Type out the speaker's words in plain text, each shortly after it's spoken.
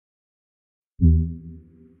Hey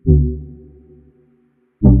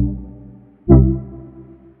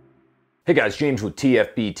guys, James with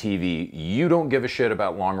TFBTV. You don't give a shit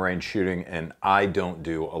about long-range shooting, and I don't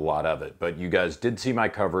do a lot of it, but you guys did see my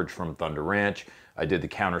coverage from Thunder Ranch. I did the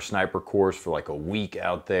counter sniper course for like a week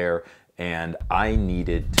out there, and I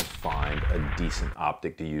needed to find a decent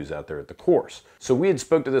optic to use out there at the course. So we had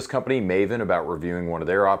spoke to this company, Maven, about reviewing one of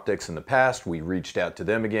their optics in the past. We reached out to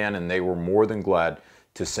them again, and they were more than glad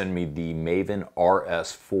to send me the Maven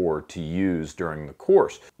RS.4 to use during the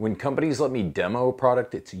course. When companies let me demo a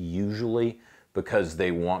product, it's usually because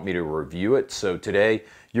they want me to review it. So today,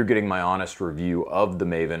 you're getting my honest review of the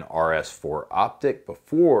Maven RS.4 optic.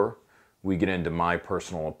 Before we get into my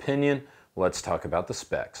personal opinion, let's talk about the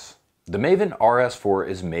specs. The Maven RS.4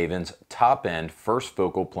 is Maven's top-end, first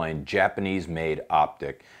focal plane, Japanese-made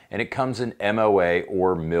optic, and it comes in MOA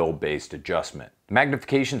or mil-based adjustment.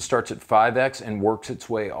 Magnification starts at 5x and works its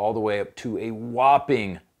way all the way up to a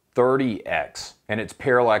whopping 30x, and it's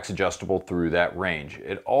parallax adjustable through that range.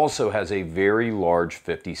 It also has a very large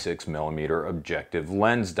 56mm objective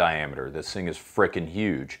lens diameter. This thing is frickin'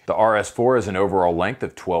 huge. The RS.4 has an overall length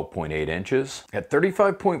of 12.8 inches. At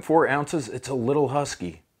 35.4 ounces, it's a little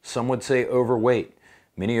husky. Some would say overweight.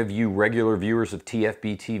 Many of you regular viewers of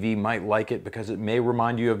TFBTV might like it because it may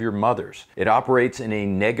remind you of your mothers. It operates in a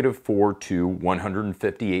 -4 to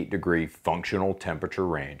 158 degree functional temperature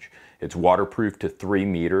range. It's waterproof to 3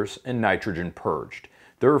 meters and nitrogen purged.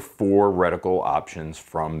 There are 4 reticle options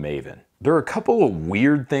from Maven. There are a couple of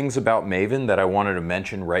weird things about Maven that I wanted to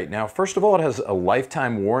mention right now. First of all, it has a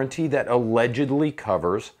lifetime warranty that allegedly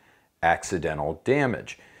covers accidental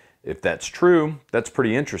damage. If that's true, that's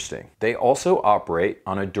pretty interesting. They also operate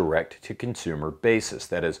on a direct-to-consumer basis.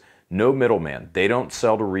 That is, no middleman. They don't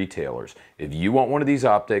sell to retailers. If you want one of these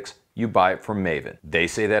optics, you buy it from Maven. They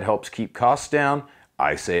say that helps keep costs down.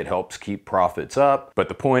 I say it helps keep profits up. But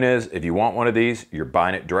the point is, if you want one of these, you're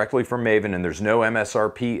buying it directly from Maven, and there's no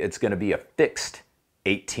MSRP. It's going to be a fixed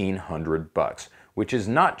 $1,800, which is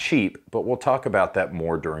not cheap, but we'll talk about that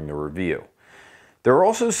more during the review. There are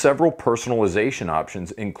also several personalization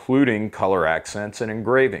options, including color accents and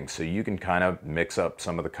engraving, so you can kind of mix up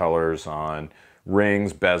some of the colors on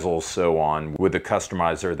rings, bezels, so on, with the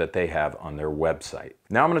customizer that they have on their website.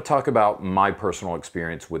 Now I'm going to talk about my personal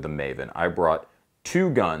experience with the Maven. I brought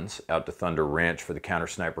 2 guns out to Thunder Ranch for the counter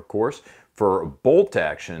sniper course. For bolt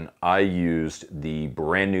action, I used the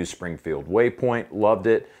brand new Springfield Waypoint, loved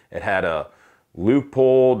it. It had a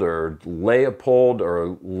Leupold or Leopold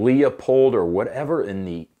or Leopold or whatever in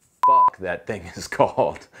the fuck that thing is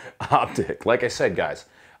called optic. Like I said, guys,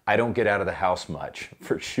 I don't get out of the house much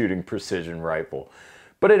for shooting precision rifle,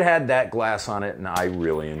 but it had that glass on it and I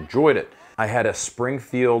really enjoyed it. I had a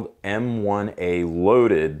Springfield M1A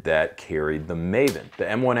Loaded that carried the Maven. The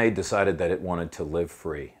M1A decided that it wanted to live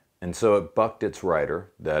free, and so it bucked its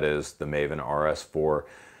rider, that is the Maven RS.4,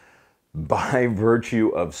 by virtue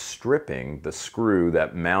of stripping the screw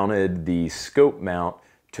that mounted the scope mount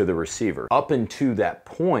to the receiver. Up until that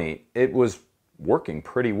point, it was working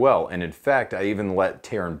pretty well, and in fact, I even let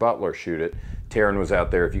Taryn Butler shoot it. Taryn was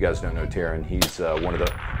out there. If you guys don't know Taryn, he's one of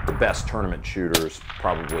the best tournament shooters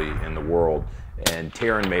probably in the world, and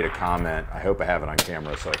Taryn made a comment. I hope I have it on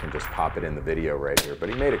camera so I can just pop it in the video right here, but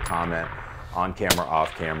he made a comment on camera,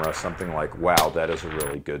 off camera, something like, wow, that is a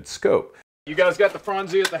really good scope. You guys got the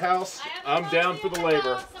Franzi at the house? I'm down for the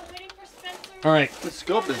labor. All right. The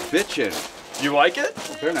scope is bitchin'. You like it?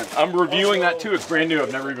 Well, I'm reviewing that too. It's brand new.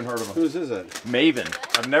 I've never even heard of them. whose is it? Maven.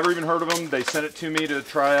 I've never even heard of them. They sent it to me to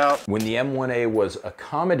try out. When the M1A was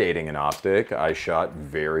accommodating an optic, I shot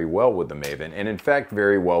very well with the Maven, and in fact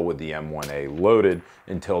very well with the M1A Loaded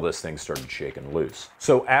until this thing started shaking loose.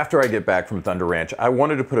 So after I get back from Thunder Ranch, I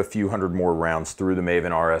wanted to put a few hundred more rounds through the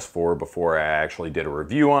Maven RS.4 before I actually did a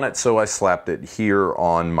review on it, so I slapped it here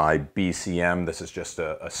on my BCM. This is just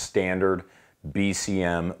a standard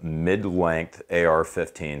BCM mid-length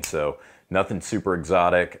AR-15, so nothing super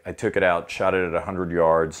exotic. I took it out, shot it at 100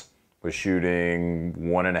 yards, was shooting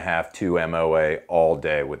 1.5, 2 MOA all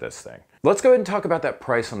day with this thing. Let's go ahead and talk about that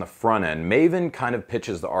price on the front end. Maven kind of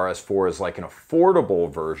pitches the RS.4 as like an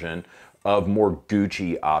affordable version of more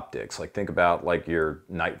Gucci optics. Like think about like your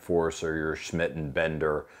Night Force or your Schmidt and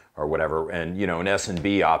Bender or whatever, and you know, an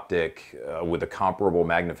S&B optic with a comparable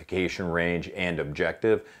magnification range and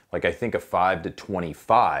objective. Like I think a 5 to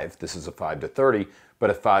 25, this is a 5 to 30, but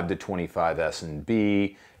a 5 to 25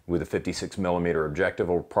 S&B with a 56mm objective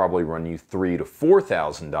will probably run you $3,000 to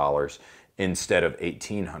 $4,000 instead of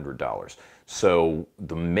 $1,800. So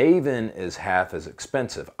the Maven is half as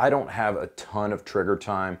expensive. I don't have a ton of trigger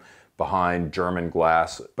time, behind German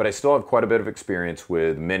glass, but I still have quite a bit of experience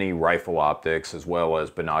with many rifle optics as well as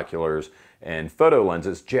binoculars and photo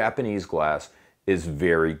lenses. Japanese glass is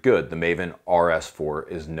very good. The Maven RS.4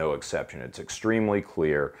 is no exception. It's extremely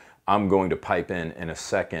clear. I'm going to pipe in a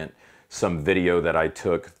second some video that I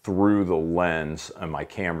took through the lens on my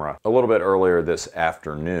camera a little bit earlier this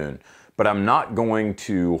afternoon. But I'm not going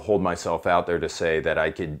to hold myself out there to say that I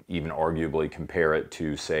could even arguably compare it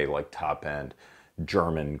to, say, like top-end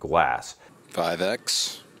German glass.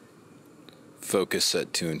 5x, focus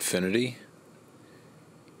set to infinity,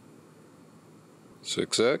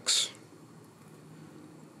 6x,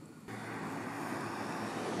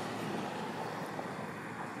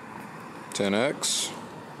 10x,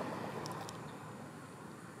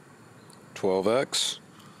 12x,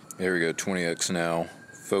 there we go, 20x now,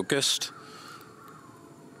 focused,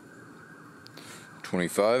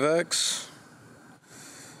 25x,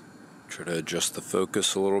 try to adjust the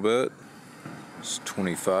focus a little bit, it's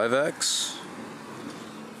 25x,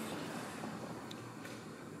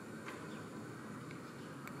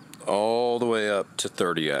 all the way up to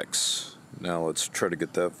 30x. Now let's try to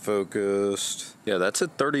get that focused. Yeah, that's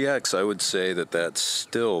at 30x. I would say that that's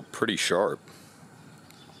still pretty sharp.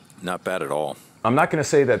 Not bad at all. I'm not going to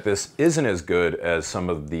say that this isn't as good as some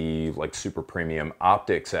of the like super premium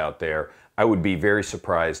optics out there. I would be very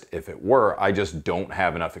surprised if it were. I just don't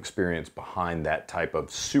have enough experience behind that type of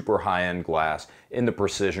super high-end glass in the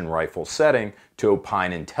precision rifle setting to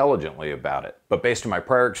opine intelligently about it. But based on my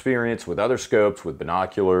prior experience with other scopes, with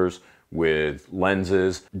binoculars, with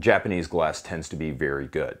lenses, Japanese glass tends to be very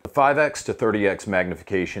good. The 5x to 30x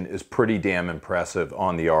magnification is pretty damn impressive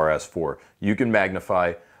on the RS4. You can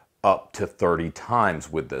magnify up to 30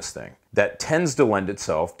 times with this thing. That tends to lend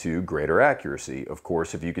itself to greater accuracy. Of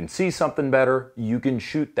course, if you can see something better, you can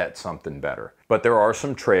shoot that something better. But there are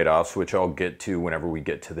some trade-offs, which I'll get to whenever we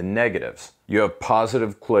get to the negatives. You have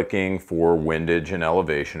positive clicking for windage and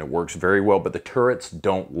elevation. It works very well, but the turrets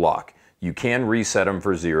don't lock. You can reset them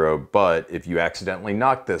for 0, but if you accidentally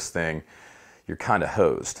knock this thing, you're kind of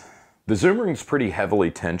hosed. The zoom ring's pretty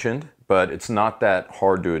heavily tensioned, but it's not that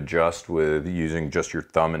hard to adjust with using just your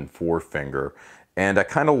thumb and forefinger. And I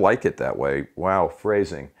kind of like it that way. Wow,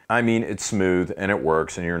 phrasing. I mean, it's smooth and it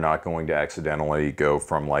works, and you're not going to accidentally go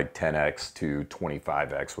from like 10x to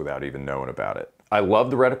 25x without even knowing about it. I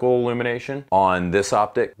love the reticle illumination on this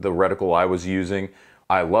optic. The reticle I was using,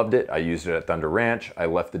 I loved it. I used it at Thunder Ranch. I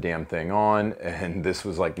left the damn thing on, and this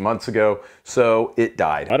was like months ago, so it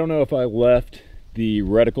died. I don't know if I left the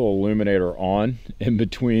reticle illuminator on in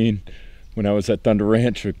between when I was at Thunder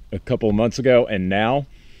Ranch a couple of months ago and now,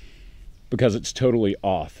 because it's totally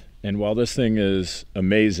off. And while this thing is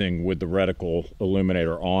amazing with the reticle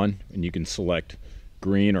illuminator on, and you can select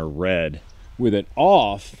green or red, with it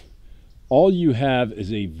off, all you have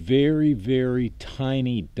is a very, very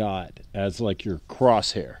tiny dot as like your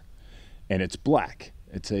crosshair, and it's black.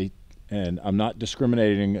 And I'm not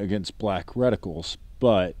discriminating against black reticles,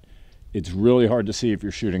 but it's really hard to see if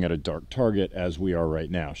you're shooting at a dark target, as we are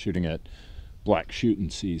right now, shooting at black shoot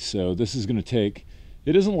and see. So this is going to take,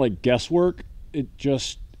 it isn't like guesswork,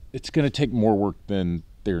 it's going to take more work than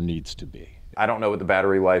there needs to be. I don't know what the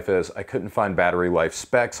battery life is. I couldn't find battery life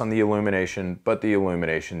specs on the illumination, but the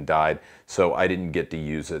illumination died, so I didn't get to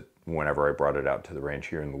use it whenever I brought it out to the range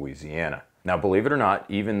here in Louisiana. Now, believe it or not,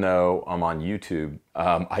 even though I'm on YouTube,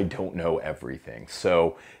 I don't know everything.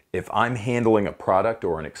 So if I'm handling a product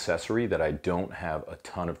or an accessory that I don't have a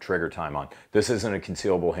ton of trigger time on, this isn't a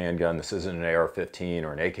concealable handgun, this isn't an AR-15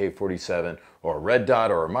 or an AK-47 or a red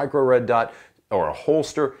dot or a micro red dot or a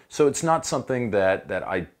holster, so it's not something that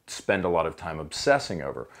I spend a lot of time obsessing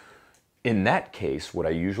over. In that case, what I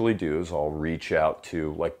usually do is I'll reach out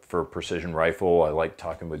to, like for Precision Rifle, I like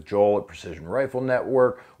talking with Joel at Precision Rifle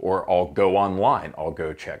Network, or I'll go online. I'll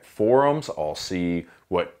go check forums, I'll see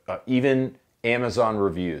what, even Amazon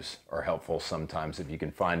reviews are helpful sometimes if you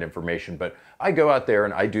can find information, but I go out there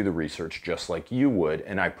and I do the research just like you would,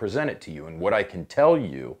 and I present it to you. And what I can tell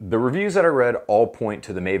you, the reviews that I read all point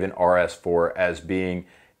to the Maven RS.4 as being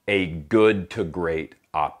a good to great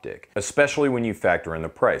optic, especially when you factor in the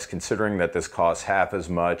price, considering that this costs half as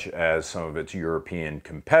much as some of its European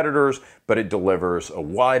competitors, but it delivers a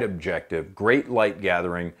wide objective, great light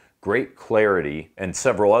gathering, great clarity, and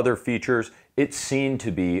several other features. It seemed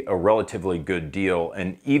to be a relatively good deal,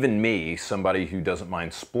 and even me, somebody who doesn't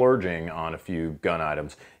mind splurging on a few gun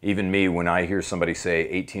items, even me, when I hear somebody say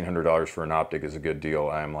 $1,800 for an optic is a good deal,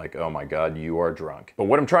 I'm like, oh my God, you are drunk. But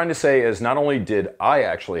what I'm trying to say is not only did I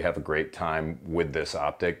actually have a great time with this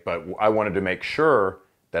optic, but I wanted to make sure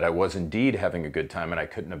that I was indeed having a good time and I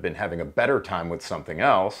couldn't have been having a better time with something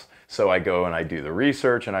else. So I go and I do the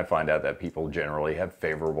research and I find out that people generally have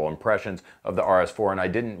favorable impressions of the RS4, and I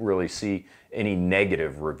didn't really see any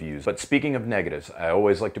negative reviews. But speaking of negatives, I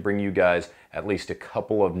always like to bring you guys at least a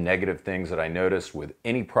couple of negative things that I noticed with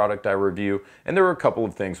any product I review, and there were a couple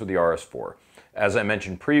of things with the RS4. As I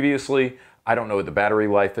mentioned previously, I don't know what the battery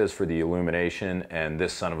life is for the illumination, and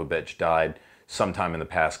this son of a bitch died sometime in the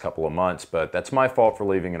past couple of months, but that's my fault for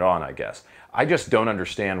leaving it on, I guess. I just don't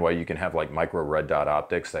understand why you can have like micro red dot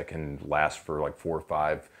optics that can last for like 4,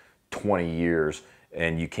 5, 20 years,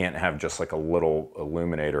 and you can't have just like a little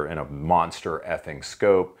illuminator in a monster effing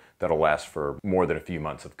scope that'll last for more than a few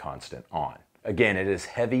months of constant on. Again, it is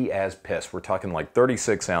heavy as piss. We're talking like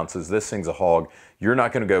 36 ounces. This thing's a hog. You're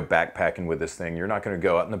not gonna go backpacking with this thing. You're not gonna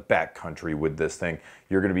go out in the backcountry with this thing.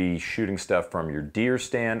 You're gonna be shooting stuff from your deer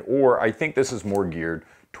stand, or I think this is more geared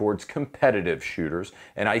towards competitive shooters.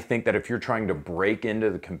 And I think that if you're trying to break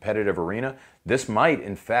into the competitive arena, this might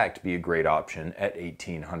in fact be a great option at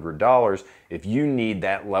 $1,800 if you need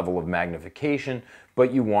that level of magnification,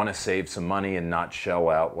 but you wanna save some money and not shell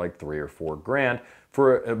out like 3 or 4 grand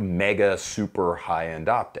for a mega super high-end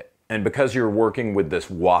optic. And because you're working with this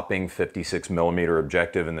whopping 56mm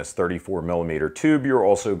objective and this 34mm tube, you're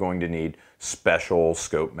also going to need special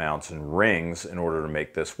scope mounts and rings in order to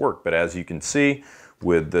make this work. But as you can see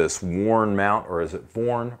with this Warn mount, or is it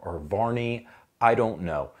Vorn or Varney? I don't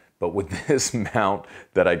know. But with this mount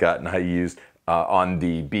that I got and I used on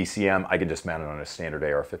the BCM, I can just mount it on a standard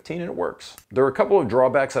AR-15 and it works. There are a couple of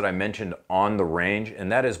drawbacks that I mentioned on the range, and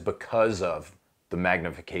that is because of the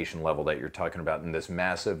magnification level that you're talking about in this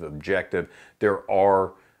massive objective. There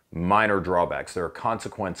are minor drawbacks. There are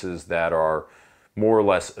consequences that are more or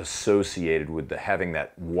less associated with having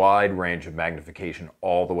that wide range of magnification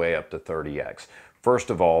all the way up to 30x. First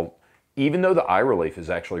of all, even though the eye relief is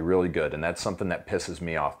actually really good, and that's something that pisses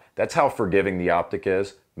me off, that's how forgiving the optic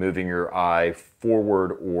is, moving your eye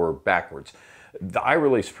forward or backwards. The eye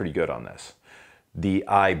relief is pretty good on this. The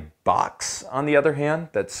eye box, on the other hand,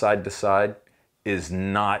 that's side to side, is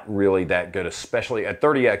not really that good, especially at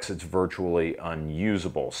 30x, it's virtually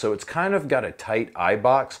unusable. So it's kind of got a tight eye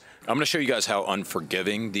box. I'm gonna show you guys how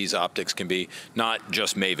unforgiving these optics can be. Not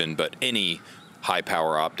just Maven, but any high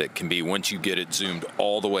power optic can be once you get it zoomed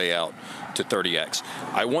all the way out to 30x.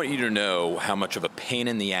 I want you to know how much of a pain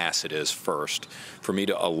in the ass it is first for me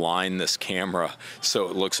to align this camera so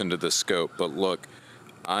it looks into the scope. But look,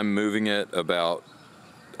 I'm moving it about,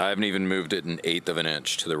 I haven't even moved it 1/8 of an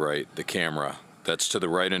inch to the right, the camera. That's to the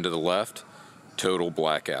right and to the left, total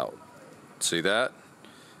blackout. See that?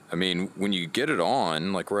 I mean, when you get it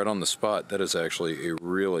on, like right on the spot, that is actually a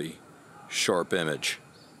really sharp image.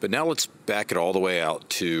 But now let's back it all the way out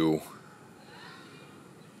to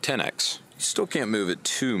 10x. You still can't move it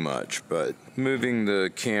too much, but moving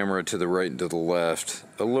the camera to the right and to the left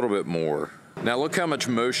a little bit more. Now look how much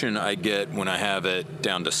motion I get when I have it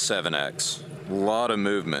down to 7x. A lot of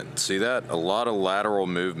movement. See that? A lot of lateral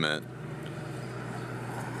movement.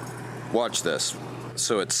 Watch this.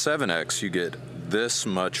 So at 7x, you get this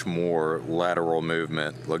much more lateral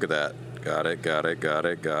movement. Look at that. Got it, got it, got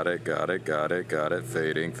it, got it, got it, got it, got it.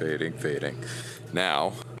 Fading, fading, fading.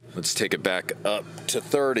 Now, let's take it back up to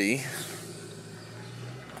 30.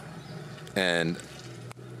 And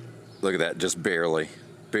look at that, just barely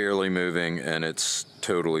moving, and it's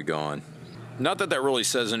totally gone. Not that that really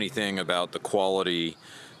says anything about the quality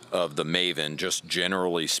of the Maven, just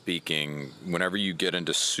generally speaking, whenever you get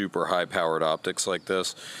into super high powered optics like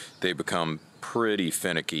this, they become pretty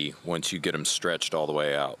finicky once you get them stretched all the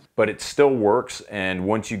way out. But it still works, and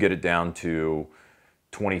once you get it down to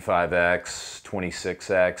 25x,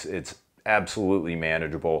 26x, it's absolutely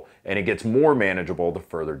manageable, and it gets more manageable the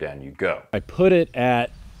further down you go. I put it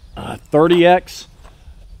at 30x.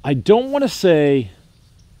 I don't want to say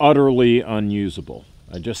utterly unusable.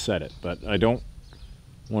 I just said it, but I don't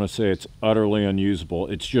want to say it's utterly unusable.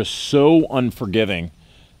 It's just so unforgiving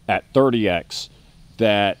at 30x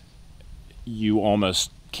that you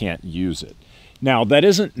almost can't use it. Now, that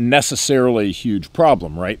isn't necessarily a huge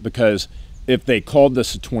problem, right? Because if they called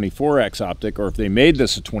this a 24x optic, or if they made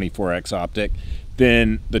this a 24x optic,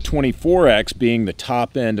 then the 24x being the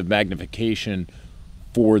top end of magnification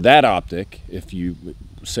for that optic, if you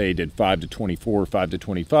say did 5 to 24, 5 to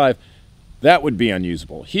 25, that would be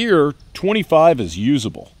unusable. Here, 25 is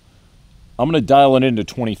usable. I'm going to dial it into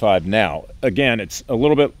 25 now. Again, it's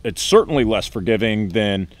certainly less forgiving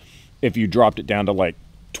than if you dropped it down to like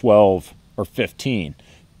 12 or 15,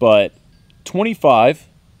 but 25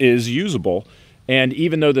 is usable. And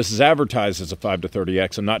even though this is advertised as a 5 to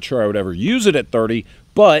 30x, I'm not sure I would ever use it at 30,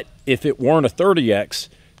 but if it weren't a 30x,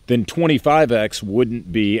 then 25X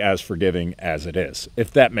wouldn't be as forgiving as it is,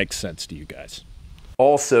 if that makes sense to you guys.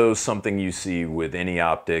 Also, something you see with any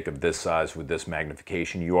optic of this size with this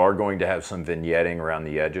magnification, you are going to have some vignetting around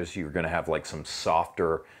the edges. You're going to have like some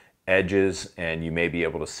softer edges, and you may be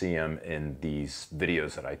able to see them in these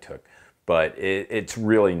videos that I took. But it's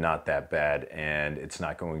really not that bad, and it's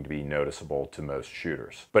not going to be noticeable to most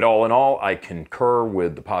shooters. But all in all, I concur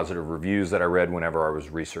with the positive reviews that I read whenever I was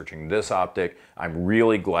researching this optic. I'm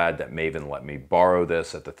really glad that Maven let me borrow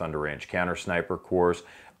this at the Thunder Ranch Counter Sniper course.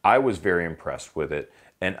 I was very impressed with it,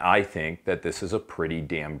 and I think that this is a pretty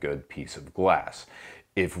damn good piece of glass.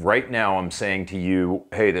 If right now I'm saying to you,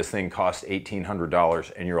 hey, this thing costs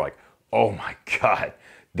 $1,800, and you're like, oh my God,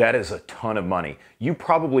 that is a ton of money, you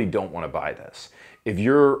probably don't want to buy this. If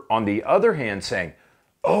you're, on the other hand, saying,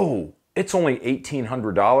 oh, it's only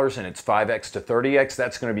 $1,800 and it's 5X to 30X,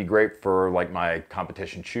 that's going to be great for like my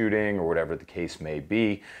competition shooting or whatever the case may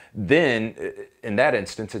be, then in that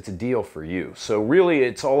instance, it's a deal for you. So really,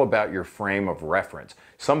 it's all about your frame of reference.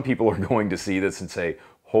 Some people are going to see this and say,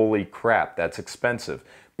 holy crap, that's expensive.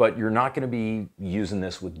 But you're not going to be using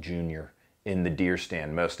this with Junior in the deer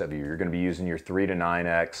stand, most of you. You're going to be using your 3 to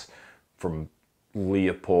 9X from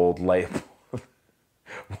Leopold,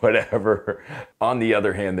 whatever. On the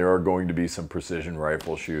other hand, there are going to be some precision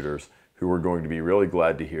rifle shooters who are going to be really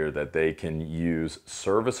glad to hear that they can use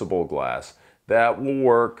serviceable glass that will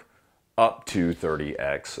work up to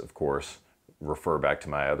 30X, of course. Refer back to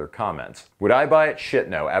my other comments. Would I buy it? Shit,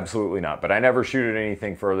 no, absolutely not. But I never shoot at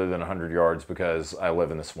anything further than 100 yards because I live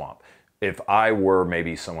in the swamp. If I were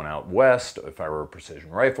maybe someone out west, if I were a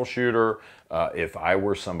precision rifle shooter, if I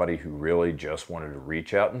were somebody who really just wanted to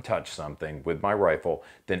reach out and touch something with my rifle,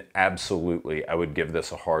 then absolutely I would give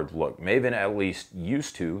this a hard look. Maven at least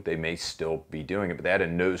used to, they may still be doing it, but they had a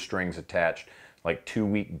no strings attached, like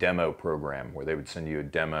 2-week demo program where they would send you a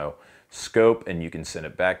demo scope and you can send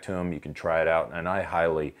it back to them, you can try it out, and I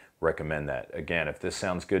highly recommend that. Again, if this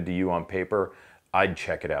sounds good to you on paper, I'd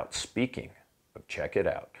check it out. Speaking of check it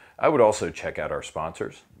out, I would also check out our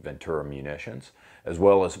sponsors, Ventura Munitions, as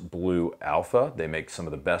well as Blue Alpha. They make some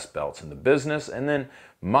of the best belts in the business. And then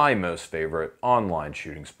my most favorite online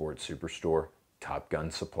shooting sports superstore, Top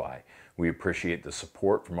Gun Supply. We appreciate the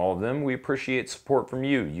support from all of them. We appreciate support from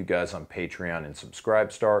you. You guys on Patreon and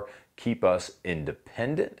Subscribestar keep us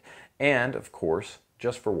independent. And of course,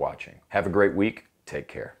 just for watching. Have a great week. Take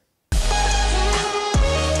care.